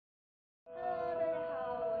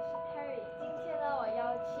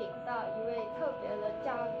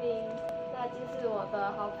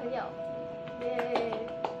的好朋友，耶！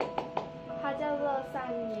他叫做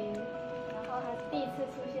三云，然后他第一次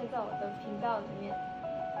出现在我的频道里面。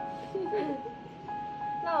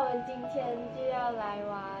那我们今天就要来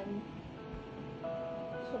玩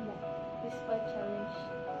什么 Whisper Challenge，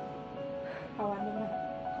 好玩的吗？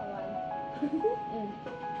好玩。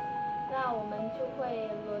那我们就会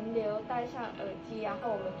轮流戴上耳机，然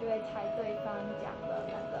后我们就会猜对方讲的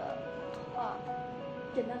那个话。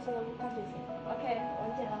剪刀石头布，看谁先。OK， 我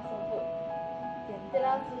们剪刀石头布。剪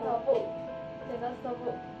刀石头布，剪刀石头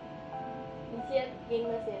布。你先，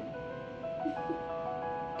赢了先。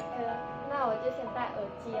那我就先戴耳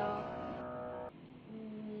机哦。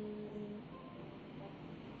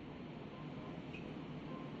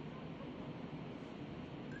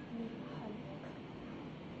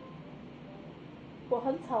我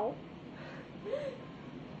很丑。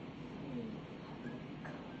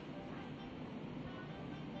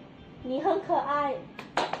你很可爱。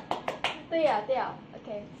对呀、对呀、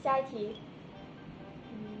OK， 下一题。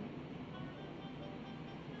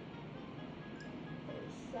等一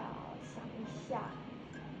下，想一下。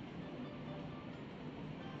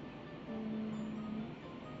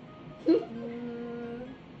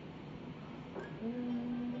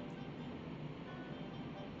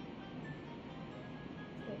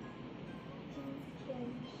对，今天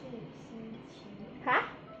是星期哈？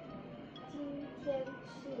今天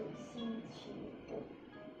是星期五。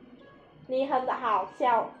你很好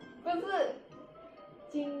笑。不是，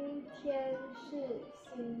今天是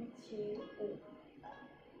星期五。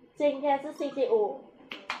今天是星期五。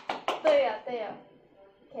对呀、对呀、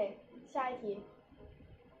OK， 下一题。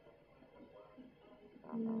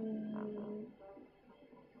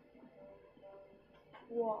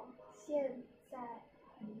我现在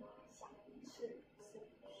很想吃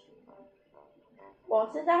sushi。我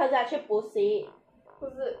现在很想去补习。不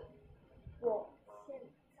是，我现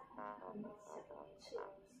在很想吃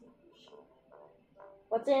sushi。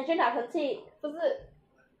我今天去拿成绩。不是，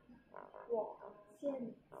我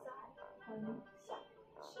现在很想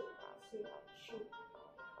吃sushi。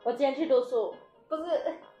我今天去读书。不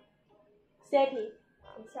是。下一题。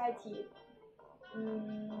下一题。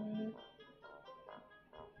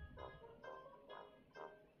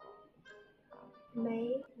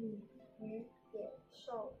美女与野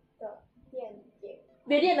兽的电影。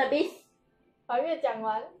Beauty and the Beast。把月讲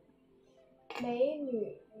完。美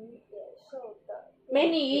女与野兽的。美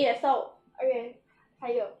女与野兽。OK，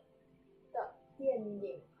 还有的电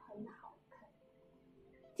影很好看。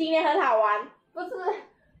今天很好玩。不是。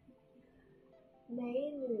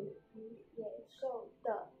美女与野兽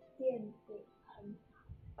的电影很好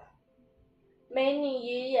看。美女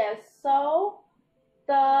与野兽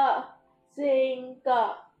的新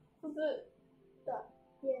的。不是的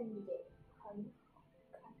电影很好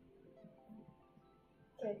看。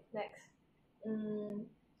OK next。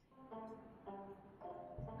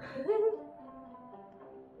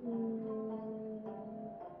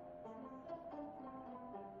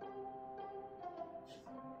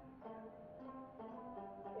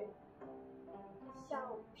小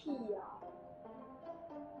屁呀、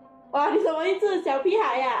哇，你什么意思？小屁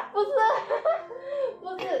孩呀、不是，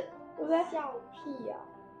不是，不是小屁呀、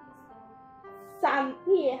三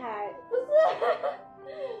屁孩。不是，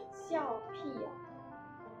小屁呀、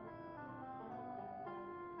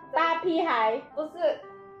大屁孩。不是，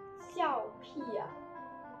小屁呀、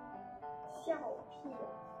小屁呀、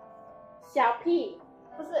小屁。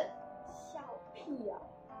不是，小屁呀、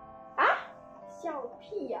啊？小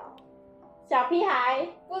屁呀、小屁孩。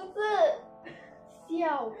不是，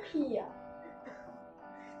小屁呀、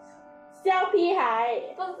小屁孩。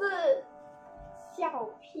不是，小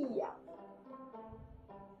屁呀、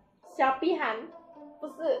小屁孩。不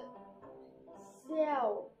是，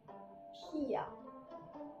小屁呀、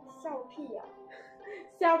小屁呀、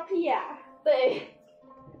小屁呀、对，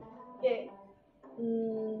对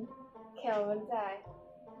，OK， 我们再来。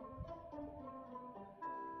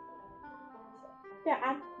不要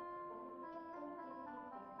按。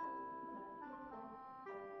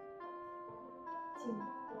颈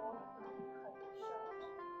脖很瘦。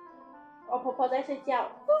我婆婆在睡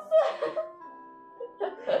觉。不是。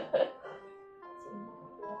颈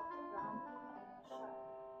脖男很帅。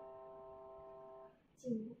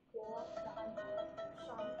颈脖男很帅。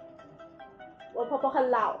我婆婆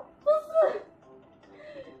很老。不是。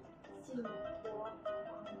颈脖男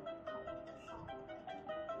很帅。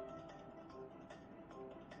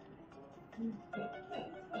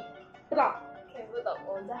不懂。OK， 不懂，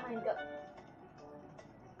我们再换一个。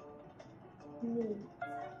你在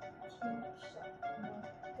听什么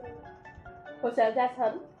歌？我想加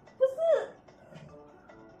成。不是。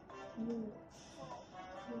你在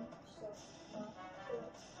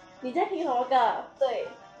你在听什么歌？对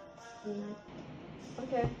嗯，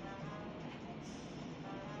 ，OK。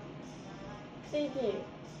第一题，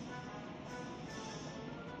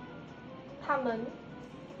他们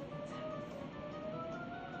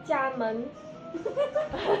家门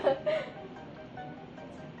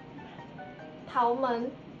桃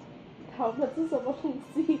门，桃们是什么东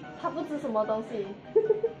西？他不知什么东西。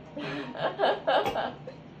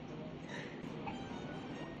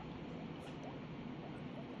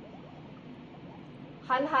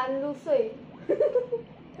寒寒入睡，是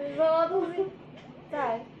什么东西？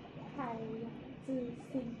在海洋之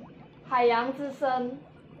心。海洋之声，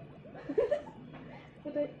不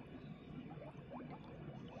对，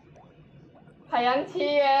海洋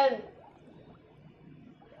奇缘，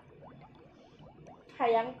海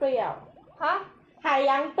洋对了，哈，海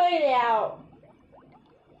洋对了。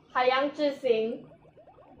海洋之行，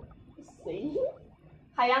行，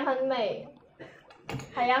海洋很美，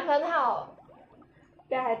海洋很好，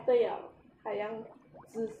刚才对了，海洋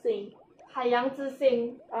之心海洋之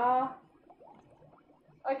心。啊。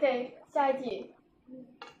OK， 下一题。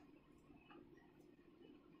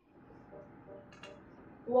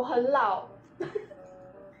我很老，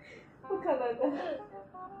不可能的。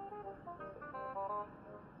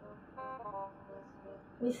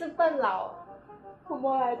你是笨佬，什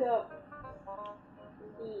么来的？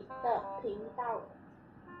你的频道。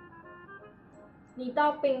你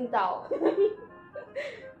到冰岛，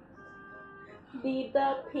你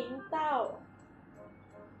的频道。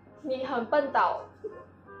你很笨倒。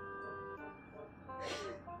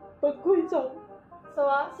崩溃中。什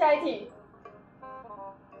么？下一题。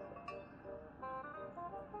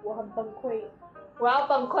我很崩溃。我要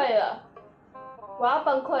崩溃了，我要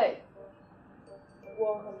崩溃，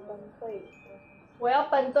我很崩溃。我要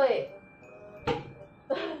崩溃。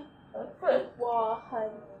我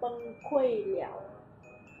很崩溃了。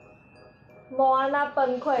莫安娜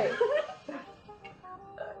崩溃。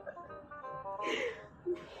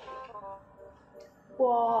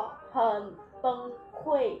我很崩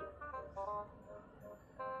溃。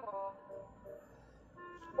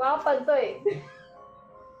我要崩溃。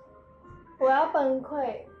我要崩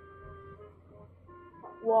溃。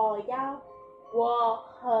我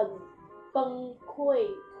很崩溃。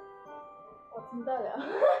我听到了。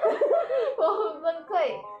我很崩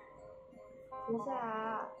溃。等一下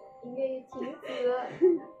啊，音乐停止了，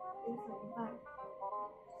你怎么办？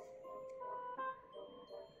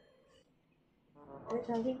我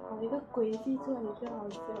相信跑一个轨迹出来也就好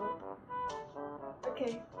笑了。OK， 等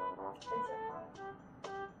一下。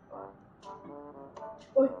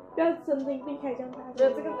喂，不要神经病开这样大声。没有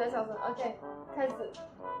这个比较小声。OK， 开始。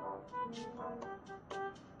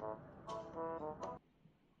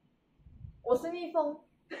我是蜜蜂。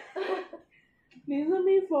你是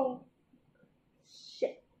蜜蜂。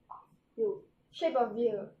Shape of you。 Shape of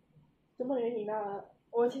you。 怎么你会听到了？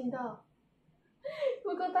我听到。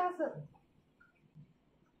不够大声。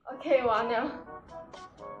OK， 完了。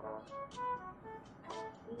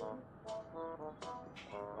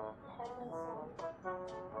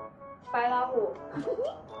白老虎。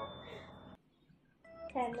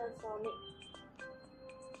Panasonic。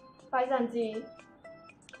白斩鸡。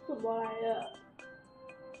什么来的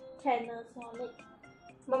 ？Panasonic。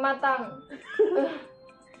妈妈档。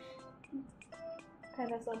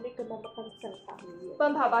Panasonic 跟妈妈档相差很远。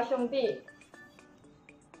奔跑吧兄弟。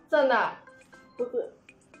真的。不是。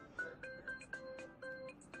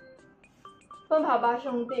奔跑吧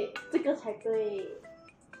兄弟。这个才对。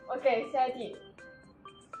OK， 下一题。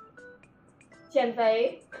减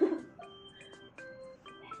肥。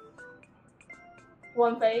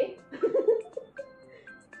稳肥。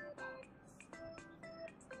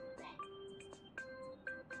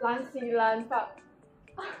蓝西蓝发。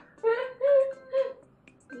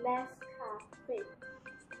Less cafe。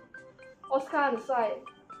奥斯卡很帅。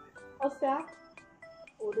奥斯卡，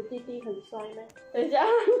我的弟弟很帅呢。等一下，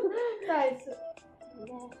再一次。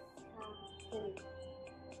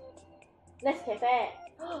Less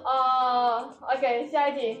cafe。OK， 下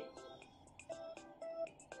一题。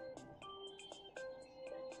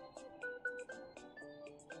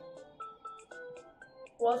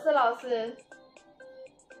我是老师。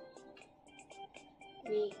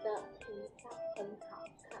你的频道很好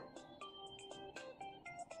看。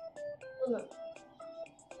不能。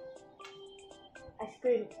Ice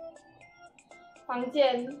cream。房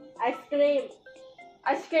间。Ice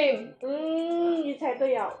cream。Ice cream。你猜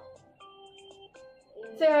对了。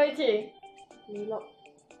最后一题。没了。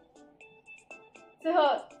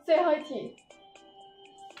最后一题。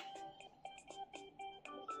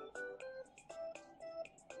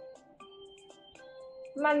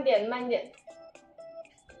慢点，慢点。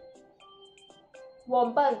我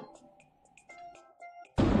笨，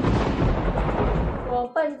我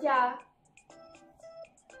笨家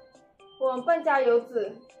有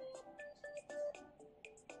子，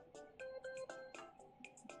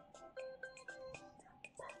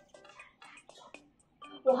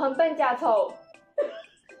我很笨家丑。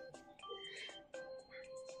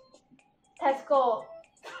Tesco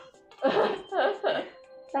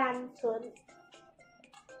单纯，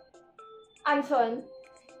鹌鹑，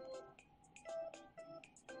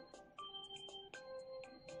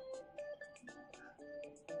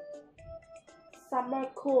 summer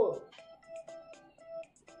cool，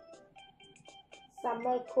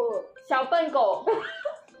 summer cool， 小笨狗，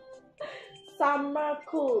 summer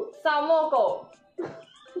cool， 沙漠狗，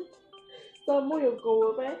沙漠有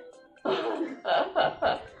狗了呗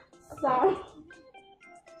？summer，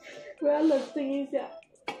 我要冷静一下。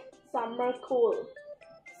summer cool，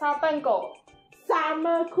 沙笨狗，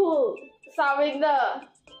 summer cool， 沙冰的，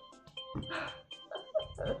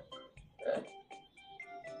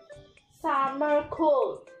 summer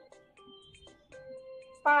cool，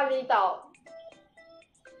 巴厘岛，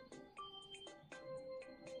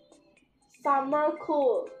 summer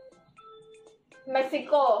cool，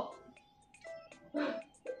 Mexico，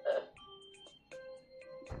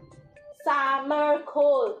 summer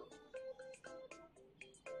cool，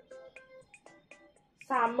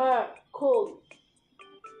 summer cool，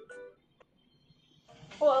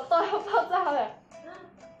 我都要爆炸了，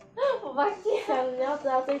我发现想你要知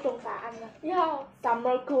道这种答案吗要，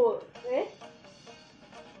 ？summer cool， 诶，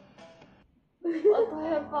我都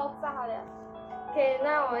要爆炸了。OK，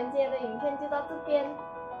 那我们今天的影片就到这边。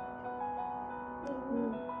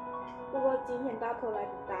不过今天到头来你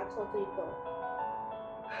答错最多。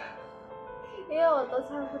因为我都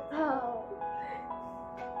猜不到。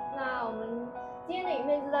那我们今天的影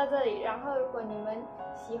片就到这里，然后如果你们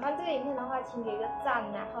喜欢这个影片的话，请给个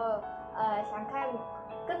赞，然后想看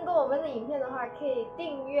更多我们的影片的话，可以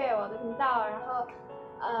订阅我的频道，然后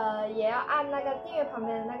也要按那个订阅旁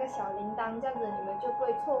边的那个小铃铛，这样子你们就不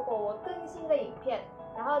会错过我更新的影片。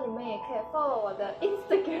然后你们也可以 follow 我的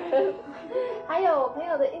Instagram， 还有我朋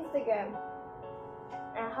友的 Instagram。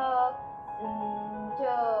然后就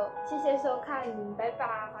谢谢收看，拜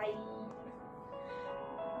拜。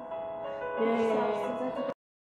耶。